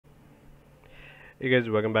Hey guys,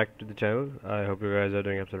 welcome back to the channel. I hope you guys are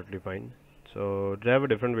doing absolutely fine. So today I have a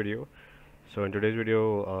different video. So in today's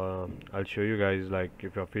video, I'll show you guys like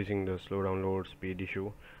if you're facing the slow download speed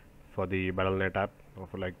issue for the Battle.net app or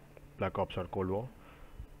for like Black Ops or Cold War.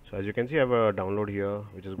 So as you can see, I have a download here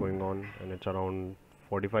which is going on, and it's around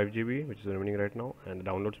 45 GB, which is remaining right now, and the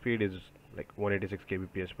download speed is like 186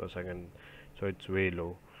 kbps per second, so it's way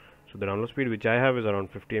low. So the download speed which I have is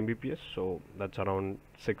around 50 Mbps, so that's around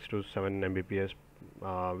 6 to 7 Mbps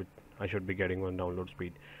which I should be getting on download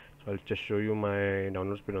speed. So I'll just show you my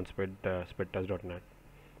download speed on speedtest.net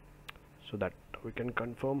so that we can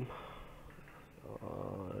confirm.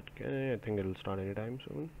 Okay, I think it'll start anytime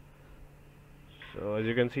soon. So as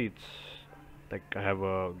you can see, it's like I have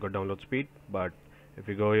a good download speed, but if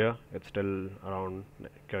you go here, it's still around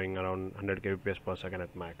going around 100 kbps per second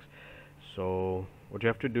at max. So what you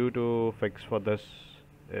have to do to fix for this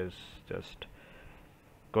is just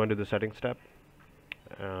go into the settings tab,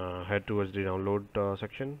 head towards the download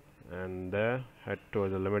section, and there head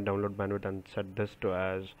towards the limit download bandwidth and set this to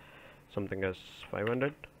as something as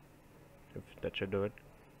 500, if that should do it.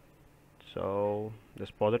 So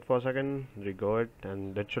just pause it for a second, re-go it,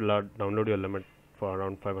 and that should download your limit for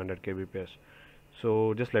around 500 kbps.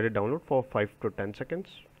 So just let it download for 5 to 10 seconds.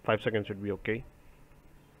 5 seconds should be okay.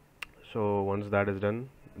 So once that is done,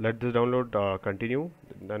 let this download continue,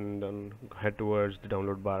 then head towards the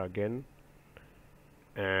download bar again,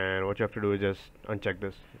 and what you have to do is just uncheck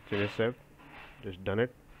this, finish save, just done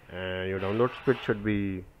it, and your download speed should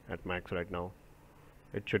be at max right now.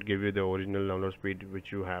 It should give you the original download speed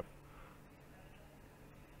which you have.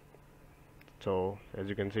 So as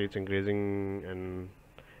you can see, it's increasing and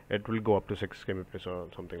it will go up to 6 kbps or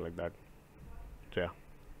something like that. So yeah,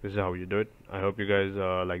 this is how you do it. I hope you guys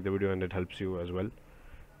like the video and it helps you as well.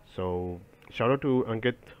 So shout out to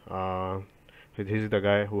Ankit. He's the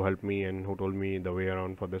guy who helped me and who told me the way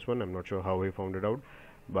around for this one. I'm not sure how he found it out,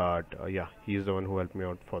 but yeah, he's the one who helped me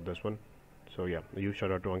out for this one. So yeah, you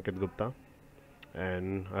shout out to Ankit Gupta,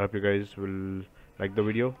 and I hope you guys will like the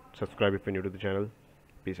video. Subscribe if you're new to the channel.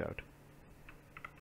 Peace out.